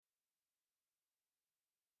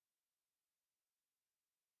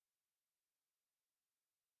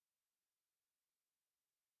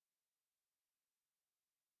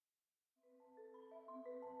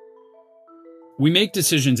We make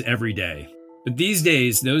decisions every day, but these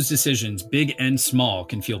days, those decisions, big and small,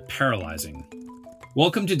 can feel paralyzing.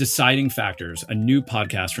 Welcome to Deciding Factors, a new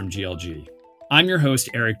podcast from GLG. I'm your host,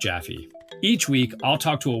 Eric Jaffe. Each week, I'll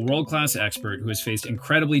talk to a world-class expert who has faced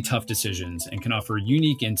incredibly tough decisions and can offer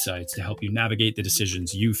unique insights to help you navigate the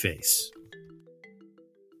decisions you face.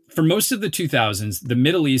 For most of the 2000s, the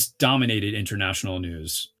Middle East dominated international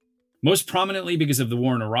news. Most prominently because of the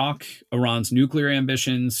war in Iraq, Iran's nuclear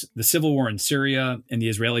ambitions, the civil war in Syria, and the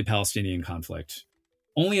Israeli-Palestinian conflict.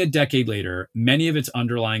 Only a decade later, many of its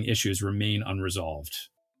underlying issues remain unresolved.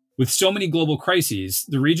 With so many global crises,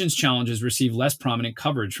 the region's challenges receive less prominent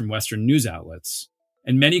coverage from Western news outlets,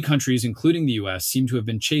 and many countries, including the US, seem to have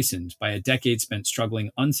been chastened by a decade spent struggling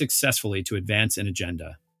unsuccessfully to advance an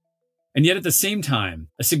agenda. And yet at the same time,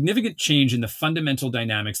 a significant change in the fundamental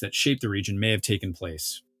dynamics that shape the region may have taken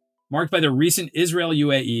place, marked by the recent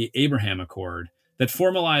Israel-UAE Abraham Accord that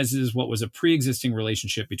formalizes what was a pre-existing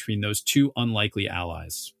relationship between those two unlikely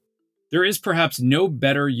allies. There is perhaps no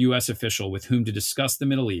better U.S. official with whom to discuss the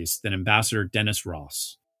Middle East than Ambassador Dennis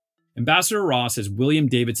Ross. Ambassador Ross is William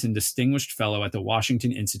Davidson Distinguished Fellow at the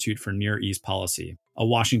Washington Institute for Near East Policy, a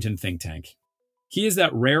Washington think tank. He is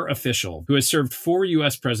that rare official who has served 4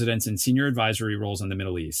 U.S. presidents in senior advisory roles on the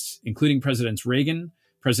Middle East, including Presidents Reagan,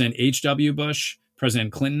 President H.W. Bush,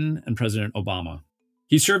 President Clinton, and President Obama.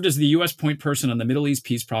 He served as the U.S. point person on the Middle East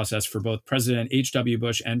peace process for both President H.W.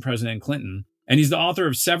 Bush and President Clinton, and he's the author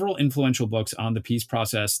of several influential books on the peace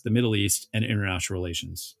process, the Middle East, and international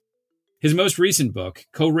relations. His most recent book,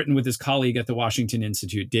 co-written with his colleague at the Washington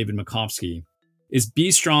Institute, David Makovsky, is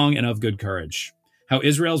Be Strong and of Good Courage: How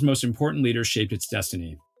Israel's Most Important Leaders Shaped Its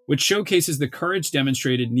Destiny, which showcases the courage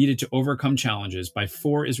demonstrated needed to overcome challenges by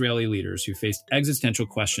 4 Israeli leaders who faced existential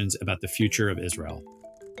questions about the future of Israel.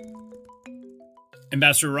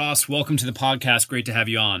 Ambassador Ross, welcome to the podcast. Great to have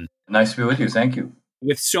you on. Nice to be with you. Thank you.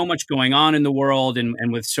 With so much going on in the world and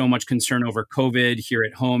with so much concern over COVID here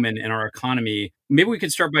at home and our economy, maybe we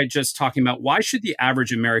could start by just talking about why should the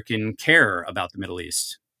average American care about the Middle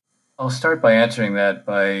East? I'll start by answering that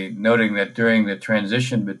by noting that during the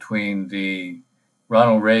transition between the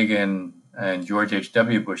Ronald Reagan and George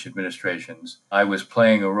H.W. Bush administrations, I was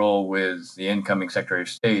playing a role with the incoming Secretary of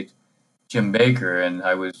State, Jim Baker, and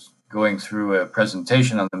I was going through a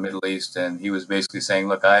presentation on the Middle East, and he was basically saying,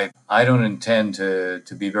 look, I don't intend to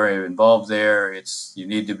be very involved there. You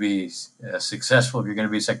need to be successful if you're going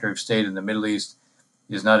to be Secretary of State, in the Middle East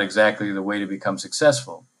is not exactly the way to become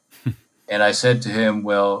successful. And I said to him,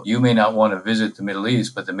 well, you may not want to visit the Middle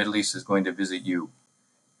East, but the Middle East is going to visit you.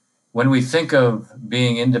 When we think of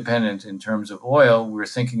being independent in terms of oil, we're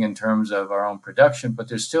thinking in terms of our own production, but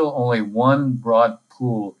there's still only one broad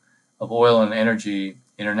pool of oil and energy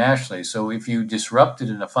internationally. So if you disrupt it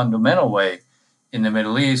in a fundamental way in the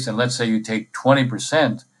Middle East, and let's say you take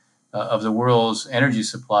 20% of the world's energy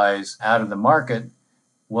supplies out of the market,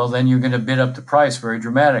 well, then you're going to bid up the price very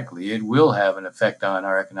dramatically. It will have an effect on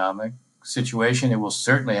our economic situation. It will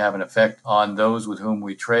certainly have an effect on those with whom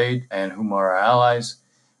we trade and whom are our allies.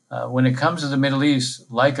 When it comes to the Middle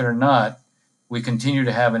East, like it or not, we continue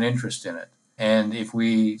to have an interest in it. And if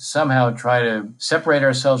we somehow try to separate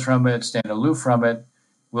ourselves from it, stand aloof from it,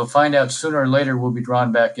 we'll find out sooner or later we'll be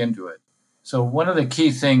drawn back into it. So one of the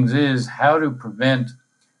key things is how to prevent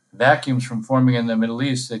vacuums from forming in the Middle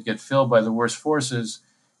East that get filled by the worst forces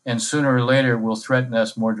and sooner or later will threaten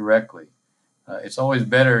us more directly. It's always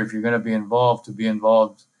better, if you're going to be involved, to be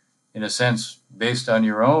involved in a sense based on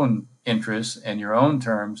your own interests and your own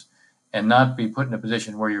terms, and not be put in a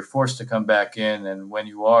position where you're forced to come back in. And when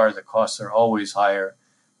you are, the costs are always higher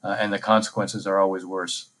and the consequences are always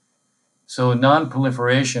worse. So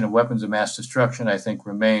non-proliferation of weapons of mass destruction, I think,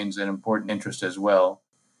 remains an important interest as well.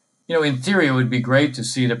 You know, in theory, it would be great to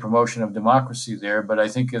see the promotion of democracy there, but I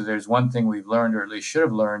think if there's one thing we've learned, or at least should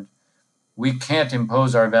have learned, we can't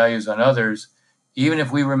impose our values on others, even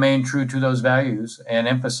if we remain true to those values and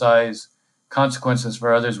emphasize consequences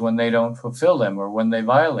for others when they don't fulfill them or when they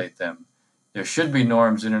violate them. There should be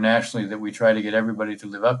norms internationally that we try to get everybody to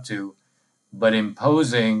live up to, but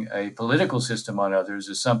imposing a political system on others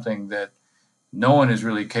is something that no one is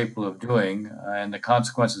really capable of doing, and the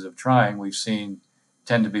consequences of trying, we've seen,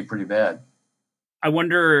 tend to be pretty bad. I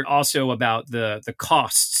wonder also about the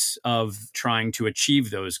costs of trying to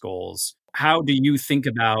achieve those goals. How do you think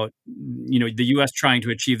about, the U.S. trying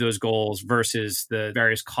to achieve those goals versus the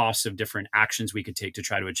various costs of different actions we could take to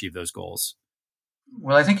try to achieve those goals?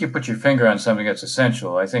 Well, I think you put your finger on something that's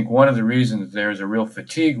essential. I think one of the reasons there's a real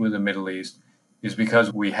fatigue with the Middle East is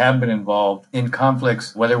because we have been involved in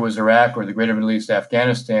conflicts, whether it was Iraq or the greater Middle East,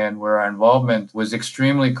 Afghanistan, where our involvement was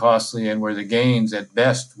extremely costly and where the gains at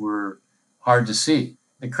best were hard to see.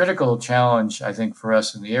 The critical challenge, I think, for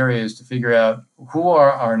us in the area is to figure out who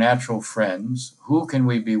are our natural friends, who can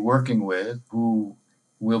we be working with, who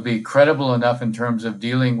will be credible enough in terms of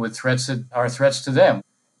dealing with threats that are threats to them.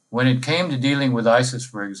 When it came to dealing with ISIS,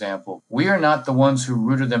 for example, we are not the ones who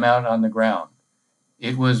rooted them out on the ground.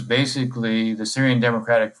 It was basically the Syrian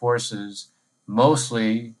Democratic Forces,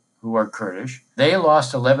 mostly who are Kurdish. They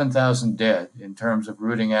lost 11,000 dead in terms of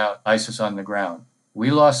rooting out ISIS on the ground.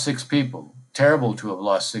 We lost 6 people. Terrible to have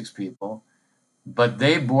lost 6 people, but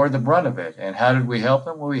they bore the brunt of it. And how did we help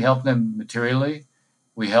them? Well, we helped them materially.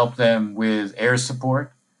 We helped them with air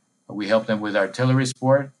support. We helped them with artillery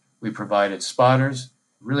support. We provided spotters.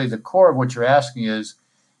 Really, the core of what you're asking is,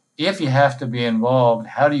 if you have to be involved,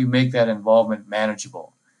 how do you make that involvement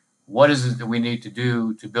manageable? What is it that we need to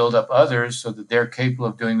do to build up others so that they're capable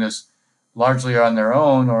of doing this largely on their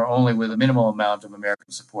own or only with a minimal amount of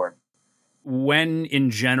American support? When, in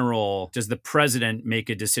general, does the president make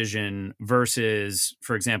a decision versus,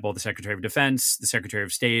 for example, the Secretary of Defense, the Secretary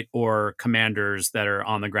of State, or commanders that are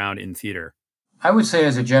on the ground in theater? I would say,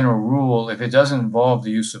 as a general rule, if it doesn't involve the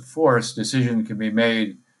use of force, decision can be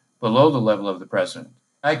made below the level of the president.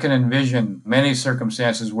 I can envision many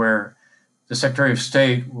circumstances where the Secretary of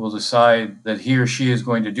State will decide that he or she is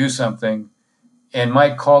going to do something and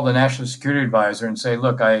might call the National Security Advisor and say,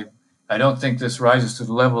 look, I don't think this rises to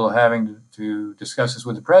the level of having to discuss this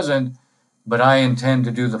with the president, but I intend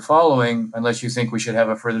to do the following unless you think we should have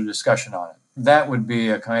a further discussion on it. That would be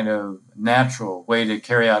a kind of natural way to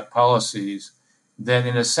carry out policies that,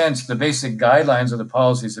 in a sense, the basic guidelines of the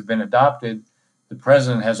policies have been adopted, the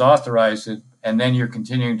president has authorized it, and then you're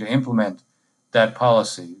continuing to implement that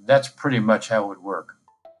policy. That's pretty much how it would work.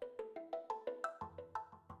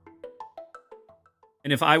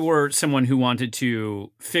 And if I were someone who wanted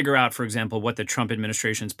to figure out, for example, what the Trump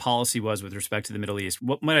administration's policy was with respect to the Middle East,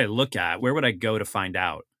 what might I look at? Where would I go to find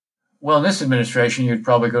out? Well, in this administration, you'd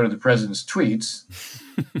probably go to the president's tweets.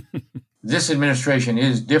 This administration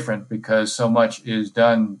is different because so much is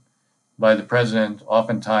done by the president,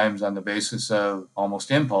 oftentimes on the basis of almost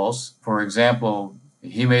impulse. For example,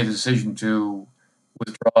 he made the decision to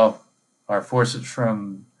withdraw our forces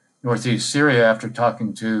from northeast Syria after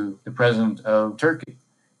talking to the president of Turkey.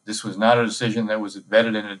 This was not a decision that was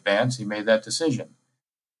vetted in advance. He made that decision.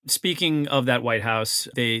 Speaking of that White House,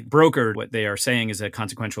 they brokered what they are saying is a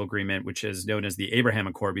consequential agreement, which is known as the Abraham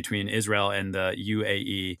Accord between Israel and the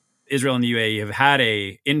UAE. Israel and the UAE have had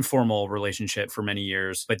an informal relationship for many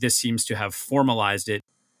years, but this seems to have formalized it.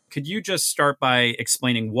 Could you just start by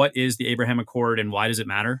explaining what is the Abraham Accord and why does it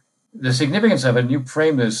matter? The significance of it, and you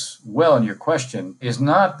frame this well in your question, is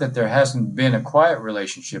not that there hasn't been a quiet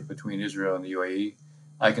relationship between Israel and the UAE.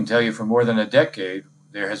 I can tell you for more than a decade,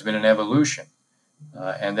 there has been an evolution.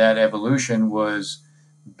 And that evolution was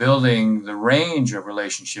building the range of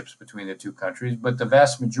relationships between the two countries, but the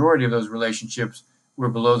vast majority of those relationships were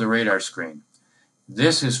below the radar screen.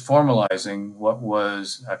 This is formalizing what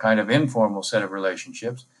was a kind of informal set of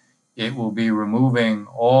relationships. It will be removing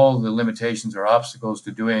all the limitations or obstacles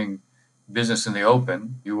to doing business in the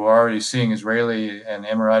open. You are already seeing Israeli and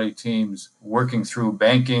Emirati teams working through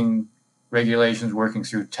banking regulations, working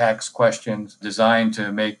through tax questions designed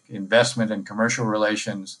to make investment and commercial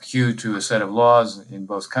relations hew to a set of laws in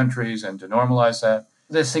both countries and to normalize that.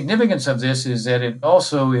 The significance of this is that it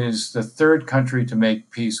also is the third country to make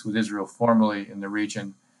peace with Israel formally in the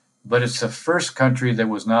region, but it's the first country that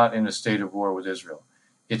was not in a state of war with Israel.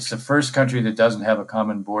 It's the first country that doesn't have a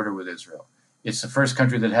common border with Israel. It's the first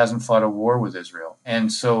country that hasn't fought a war with Israel.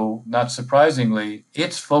 And so, not surprisingly,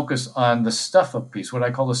 it's focused on the stuff of peace, what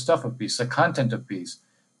I call the stuff of peace, the content of peace,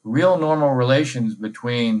 real normal relations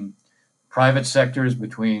between private sectors,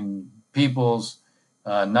 between peoples,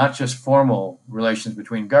 not just formal relations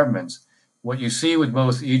between governments. What you see with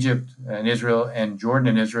both Egypt and Israel and Jordan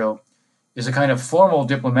and Israel is a kind of formal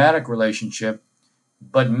diplomatic relationship,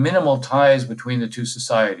 but minimal ties between the two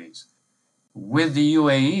societies. With the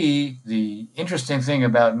UAE, the interesting thing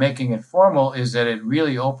about making it formal is that it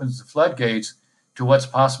really opens the floodgates to what's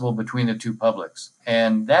possible between the two publics.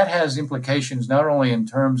 And that has implications not only in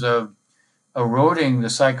terms of eroding the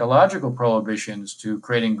psychological prohibitions to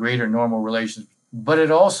creating greater normal relations, but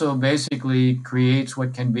it also basically creates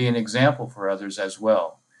what can be an example for others as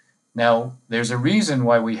well. Now, there's a reason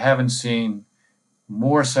why we haven't seen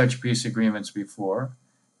more such peace agreements before,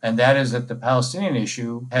 and that is that the Palestinian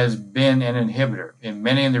issue has been an inhibitor. And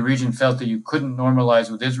many in the region felt that you couldn't normalize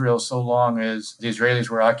with Israel so long as the Israelis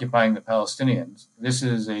were occupying the Palestinians. This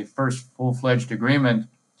is a first full-fledged agreement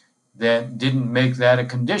that didn't make that a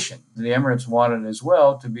condition. The Emirates wanted as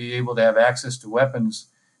well to be able to have access to weapons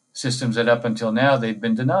systems that up until now they'd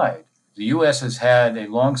been denied. The U.S. has had a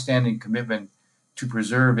longstanding commitment to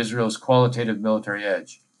preserve Israel's qualitative military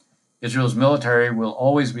edge. Israel's military will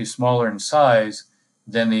always be smaller in size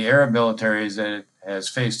than the Arab militaries that it has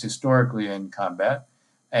faced historically in combat.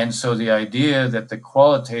 And so the idea that the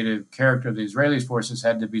qualitative character of the Israeli forces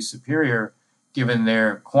had to be superior given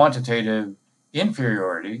their quantitative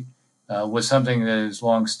inferiority was something that is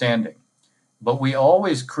longstanding. But we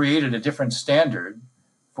always created a different standard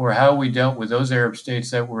for how we dealt with those Arab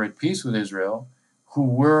states that were at peace with Israel, who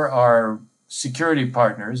were our security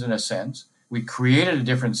partners in a sense. We created a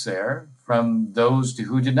difference there from those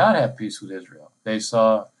who did not have peace with Israel. They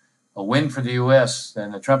saw a win for the U.S.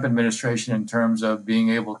 and the Trump administration in terms of being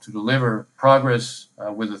able to deliver progress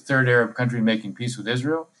with a third Arab country making peace with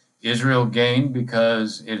Israel. Israel gained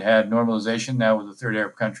because it had normalization now with a third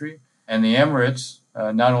Arab country. And the Emirates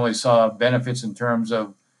not only saw benefits in terms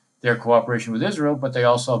of their cooperation with Israel, but they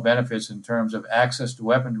also saw benefits in terms of access to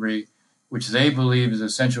weaponry, which they believe is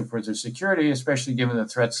essential for their security, especially given the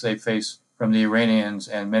threats they face from the Iranians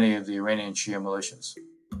and many of the Iranian Shia militias.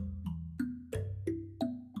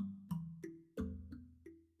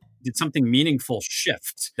 Did something meaningful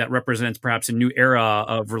shift that represents perhaps a new era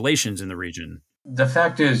of relations in the region? The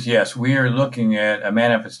fact is, yes, we are looking at a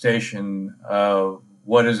manifestation of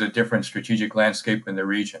what is a different strategic landscape in the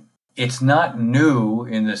region. It's not new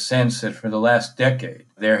in the sense that for the last decade,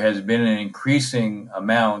 there has been an increasing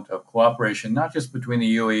amount of cooperation, not just between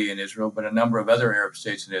the UAE and Israel, but a number of other Arab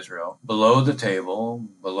states and Israel, below the table,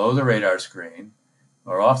 below the radar screen,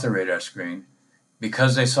 or off the radar screen,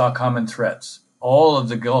 because they saw common threats. All of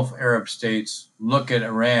the Gulf Arab states look at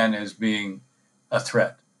Iran as being a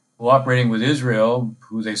threat. Cooperating with Israel,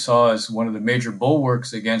 who they saw as one of the major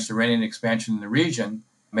bulwarks against Iranian expansion in the region,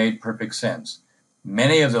 made perfect sense.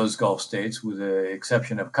 Many of those Gulf states, with the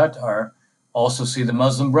exception of Qatar, also see the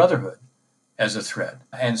Muslim Brotherhood as a threat.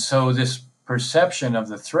 And so this perception of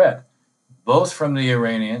the threat, both from the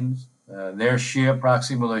Iranians, their Shia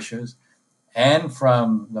proxy militias, and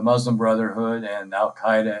from the Muslim Brotherhood and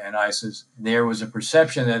Al-Qaeda and ISIS, there was a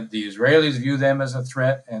perception that the Israelis view them as a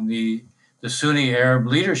threat and the Sunni Arab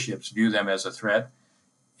leaderships view them as a threat.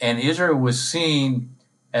 And Israel was seen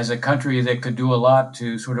as a country that could do a lot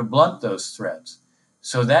to sort of blunt those threats.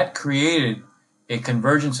 So that created a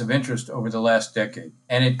convergence of interest over the last decade.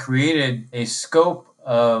 And it created a scope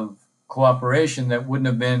of cooperation that wouldn't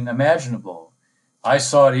have been imaginable. I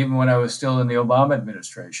saw it even when I was still in the Obama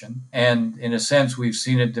administration. And in a sense, we've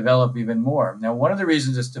seen it develop even more. Now, one of the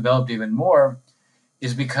reasons it's developed even more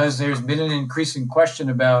is because there's been an increasing question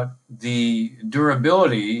about the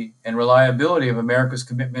durability and reliability of America's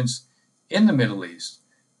commitments in the Middle East.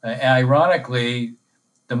 Ironically,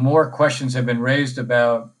 the more questions have been raised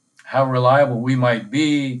about how reliable we might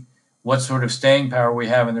be, what sort of staying power we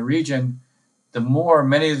have in the region, the more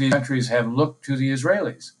many of these countries have looked to the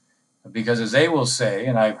Israelis. Because as they will say,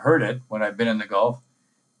 and I've heard it when I've been in the Gulf,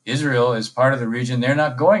 Israel is part of the region. They're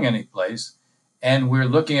not going anyplace. And we're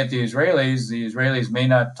looking at the Israelis. The Israelis may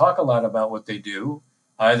not talk a lot about what they do,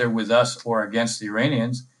 either with us or against the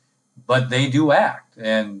Iranians, but they do act.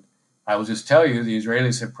 And I will just tell you, the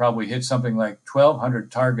Israelis have probably hit something like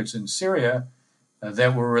 1,200 targets in Syria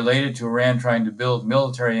that were related to Iran trying to build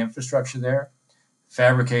military infrastructure there,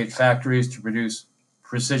 fabricate factories to produce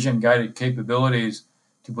precision-guided capabilities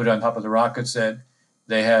to put on top of the rockets that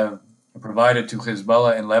they have provided to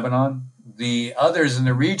Hezbollah in Lebanon. The others in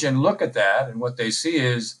the region look at that, and what they see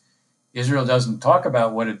is Israel doesn't talk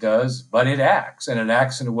about what it does, but it acts, and it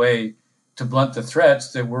acts in a way to blunt the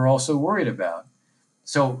threats that we're also worried about.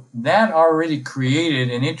 So that already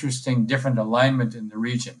created an interesting different alignment in the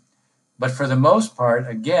region. But for the most part,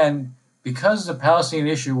 again, because the Palestinian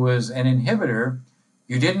issue was an inhibitor,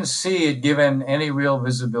 you didn't see it given any real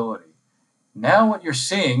visibility. Now what you're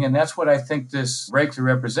seeing, and that's what I think this breakthrough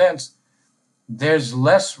represents, there's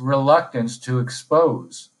less reluctance to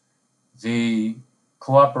expose the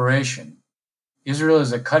cooperation. Israel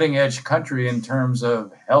is a cutting-edge country in terms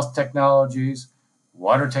of health technologies,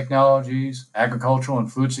 water technologies, agricultural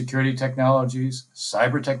and food security technologies,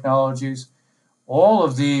 cyber technologies. All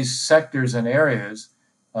of these sectors and areas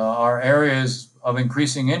are areas of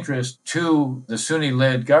increasing interest to the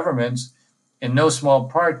Sunni-led governments, in no small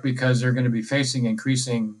part because they're going to be facing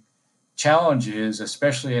increasing challenges,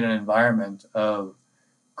 especially in an environment of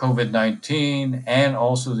COVID-19 and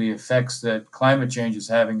also the effects that climate change is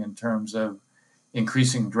having in terms of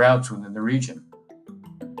increasing droughts within the region.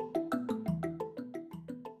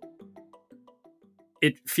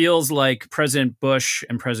 It feels like President Bush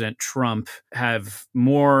and President Trump have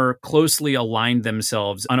more closely aligned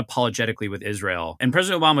themselves unapologetically with Israel. And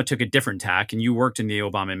President Obama took a different tack, and you worked in the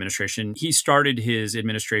Obama administration. He started his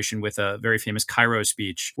administration with a very famous Cairo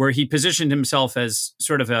speech where he positioned himself as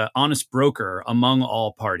sort of an honest broker among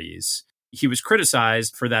all parties. He was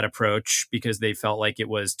criticized for that approach because they felt like it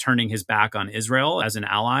was turning his back on Israel as an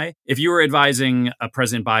ally. If you were advising a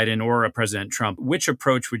President Biden or a President Trump, which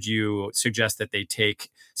approach would you suggest that they take,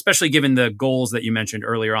 especially given the goals that you mentioned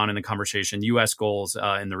earlier on in the conversation, U.S. goals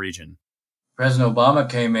in the region? President Obama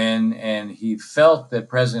came in and he felt that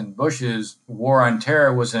President Bush's war on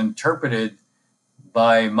terror was interpreted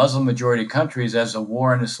by Muslim-majority countries as a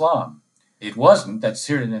war on Islam. It wasn't. That's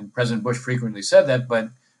certain, and President Bush frequently said that,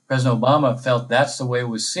 but President Obama felt that's the way it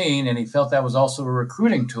was seen, and he felt that was also a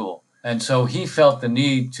recruiting tool. And so he felt the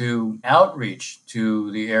need to outreach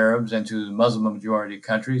to the Arabs and to the Muslim-majority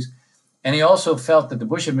countries. And he also felt that the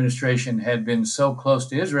Bush administration had been so close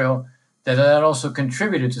to Israel that that also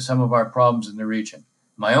contributed to some of our problems in the region.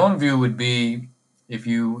 My own view would be, if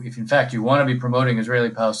in fact you want to be promoting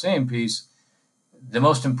Israeli-Palestinian peace, the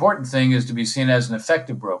most important thing is to be seen as an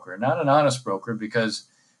effective broker, not an honest broker, because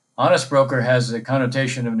honest broker has a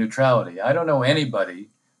connotation of neutrality. I don't know anybody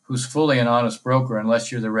who's fully an honest broker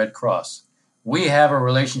unless you're the Red Cross. We have a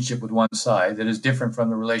relationship with one side that is different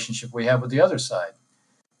from the relationship we have with the other side.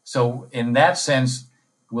 So in that sense,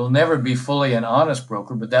 we'll never be fully an honest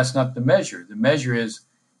broker, but that's not the measure. The measure is,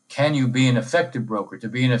 can you be an effective broker? To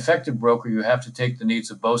be an effective broker, you have to take the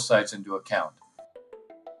needs of both sides into account.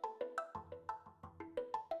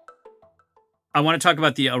 I want to talk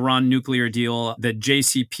about the Iran nuclear deal, the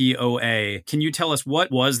JCPOA. Can you tell us what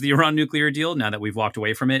was the Iran nuclear deal now that we've walked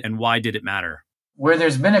away from it, and why did it matter? Where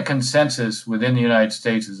there's been a consensus within the United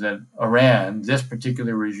States is that Iran, this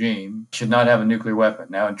particular regime, should not have a nuclear weapon.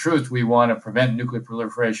 Now, in truth, we want to prevent nuclear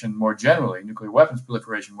proliferation more generally, nuclear weapons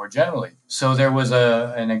proliferation more generally. So there was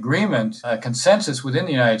an agreement, a consensus within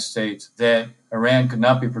the United States that Iran could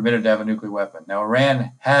not be permitted to have a nuclear weapon. Now,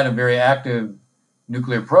 Iran had a very active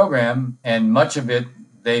nuclear program, and much of it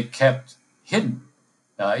they kept hidden.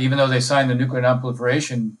 Even though they signed the Nuclear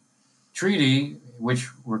Nonproliferation Treaty, which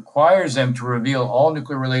requires them to reveal all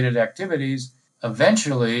nuclear-related activities,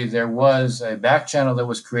 eventually there was a back channel that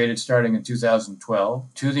was created starting in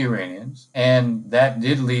 2012 to the Iranians, and that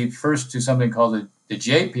did lead first to something called the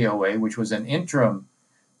JPOA, which was an interim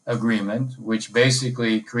agreement, which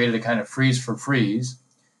basically created a kind of freeze for freeze.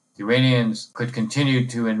 The Iranians could continue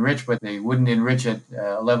to enrich, but they wouldn't enrich at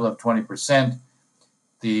a level of 20%.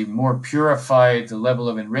 The more purified the level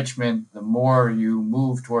of enrichment, the more you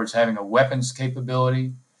move towards having a weapons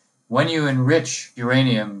capability. When you enrich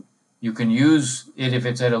uranium, you can use it, if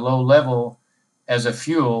it's at a low level, as a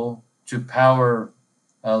fuel to power,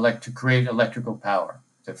 to create electrical power,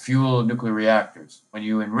 to fuel nuclear reactors. When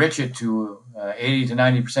you enrich it to 80 to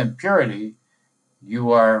 90% purity,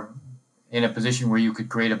 you are in a position where you could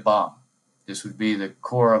create a bomb. This would be the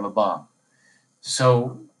core of a bomb.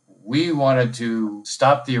 So we wanted to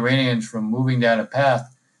stop the Iranians from moving down a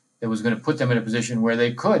path that was going to put them in a position where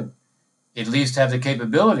they could at least have the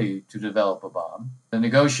capability to develop a bomb. The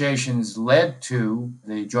negotiations led to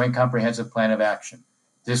the Joint Comprehensive Plan of Action.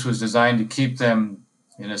 This was designed to keep them,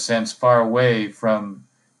 in a sense, far away from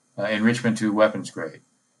enrichment to weapons grade.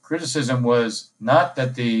 Criticism was not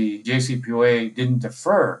that the JCPOA didn't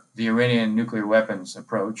defer the Iranian nuclear weapons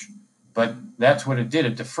approach, but that's what it did.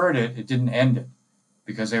 It deferred it. It didn't end it,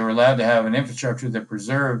 because they were allowed to have an infrastructure that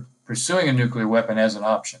preserved pursuing a nuclear weapon as an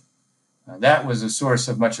option. That was the source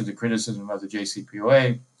of much of the criticism of the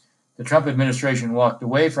JCPOA. The Trump administration walked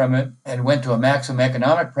away from it and went to a maximum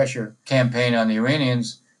economic pressure campaign on the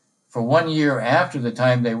Iranians. For 1 year after the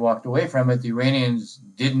time they walked away from it, the Iranians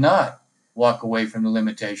did not walk away from the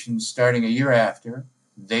limitations. Starting a year after,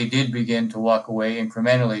 they did begin to walk away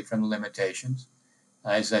incrementally from the limitations.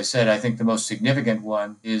 As I said, I think the most significant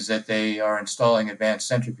one is that they are installing advanced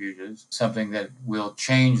centrifuges, something that will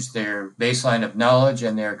change their baseline of knowledge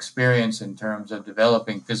and their experience in terms of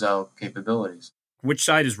developing fissile capabilities. Which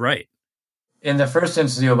side is right? In the first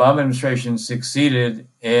instance, the Obama administration succeeded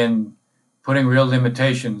in putting real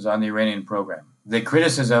limitations on the Iranian program. The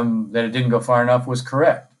criticism that it didn't go far enough was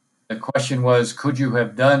correct. The question was, could you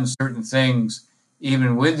have done certain things,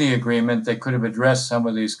 even with the agreement, that could have addressed some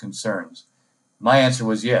of these concerns? My answer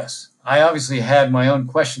was yes. I obviously had my own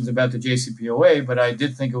questions about the JCPOA, but I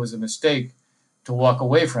did think it was a mistake to walk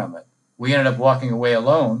away from it. We ended up walking away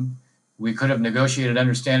alone. We could have negotiated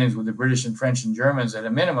understandings with the British and French and Germans at a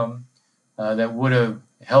minimum that would have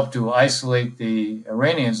helped to isolate the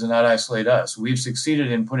Iranians and not isolate us. We've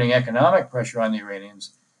succeeded in putting economic pressure on the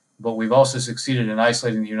Iranians, but we've also succeeded in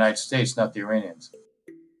isolating the United States, not the Iranians.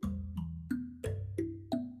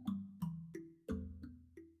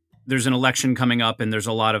 There's an election coming up and there's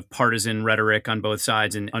a lot of partisan rhetoric on both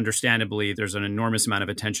sides. And understandably, there's an enormous amount of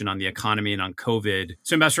attention on the economy and on COVID.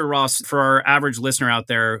 So Ambassador Ross, for our average listener out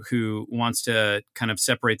there who wants to kind of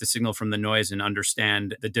separate the signal from the noise and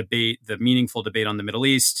understand the debate, the meaningful debate on the Middle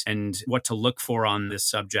East and what to look for on this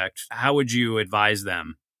subject, how would you advise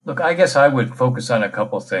them? Look, I guess I would focus on a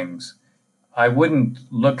couple things. I wouldn't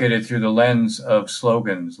look at it through the lens of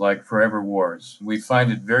slogans like forever wars. We find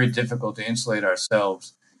it very difficult to insulate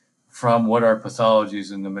ourselves from what are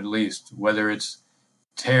pathologies in the Middle East, whether it's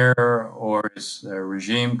terror or it's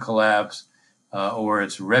regime collapse or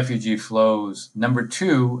it's refugee flows. Number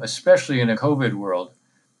two, especially in a COVID world,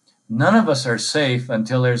 none of us are safe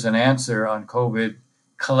until there's an answer on COVID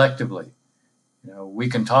collectively. We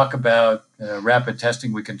can talk about rapid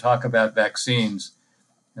testing, we can talk about vaccines.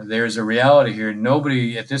 There's a reality here.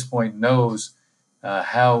 Nobody at this point knows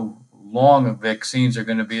how long vaccines are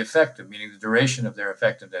going to be effective, meaning the duration of their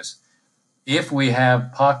effectiveness. If we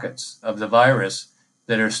have pockets of the virus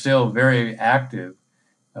that are still very active,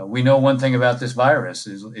 we know one thing about this virus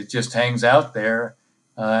is it just hangs out there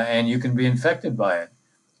and you can be infected by it.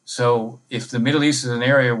 So if the Middle East is an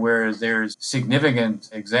area where there's significant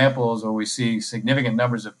examples or we see significant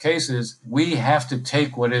numbers of cases, we have to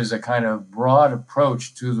take what is a kind of broad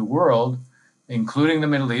approach to the world, including the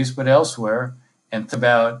Middle East, but elsewhere, and think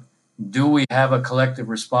about, do we have a collective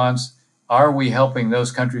response? Are we helping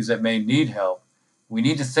those countries that may need help? We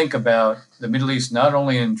need to think about the Middle East not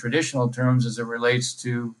only in traditional terms as it relates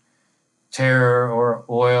to terror or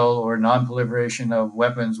oil or non-proliferation of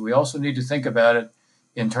weapons. We also need to think about it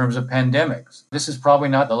in terms of pandemics. This is probably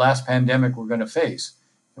not the last pandemic we're going to face.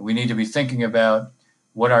 And we need to be thinking about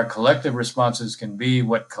what our collective responses can be,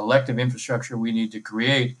 what collective infrastructure we need to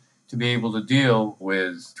create to be able to deal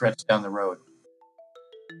with threats down the road.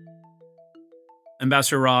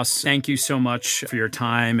 Ambassador Ross, thank you so much for your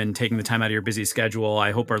time and taking the time out of your busy schedule.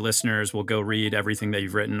 I hope our listeners will go read everything that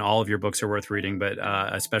you've written. All of your books are worth reading, but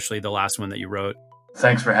especially the last one that you wrote.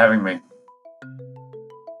 Thanks for having me.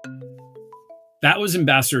 That was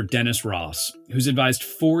Ambassador Dennis Ross, who's advised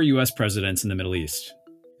 4 U.S. presidents in the Middle East.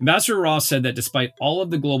 Ambassador Ross said that despite all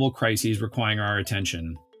of the global crises requiring our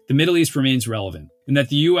attention, the Middle East remains relevant, and that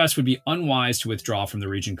the U.S. would be unwise to withdraw from the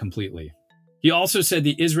region completely. He also said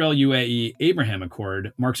the Israel-UAE Abraham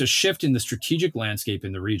Accord marks a shift in the strategic landscape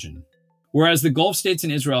in the region. Whereas the Gulf states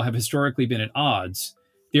and Israel have historically been at odds,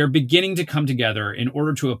 they are beginning to come together in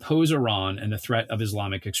order to oppose Iran and the threat of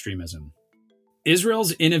Islamic extremism.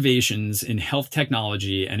 Israel's innovations in health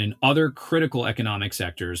technology and in other critical economic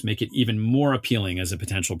sectors make it even more appealing as a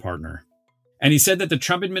potential partner. And he said that the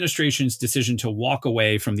Trump administration's decision to walk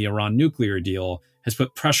away from the Iran nuclear deal has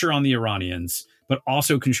put pressure on the Iranians, but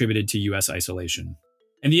also contributed to U.S. isolation.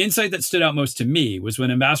 And the insight that stood out most to me was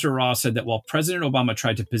when Ambassador Ross said that while President Obama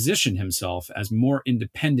tried to position himself as more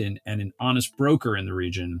independent and an honest broker in the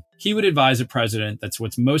region, he would advise a president that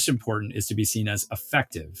what's most important is to be seen as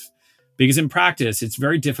effective. Because in practice, it's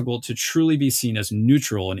very difficult to truly be seen as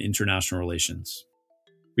neutral in international relations.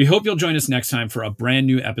 We hope you'll join us next time for a brand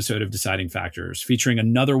new episode of Deciding Factors, featuring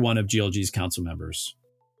another one of GLG's council members.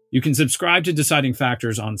 You can subscribe to Deciding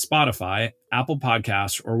Factors on Spotify, Apple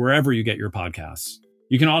Podcasts, or wherever you get your podcasts.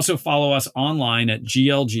 You can also follow us online at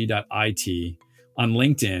glg.it, on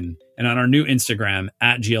LinkedIn, and on our new Instagram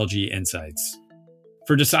at GLG Insights.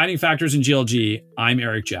 For Deciding Factors in GLG, I'm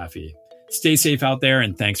Eric Jaffe. Stay safe out there,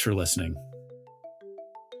 and thanks for listening.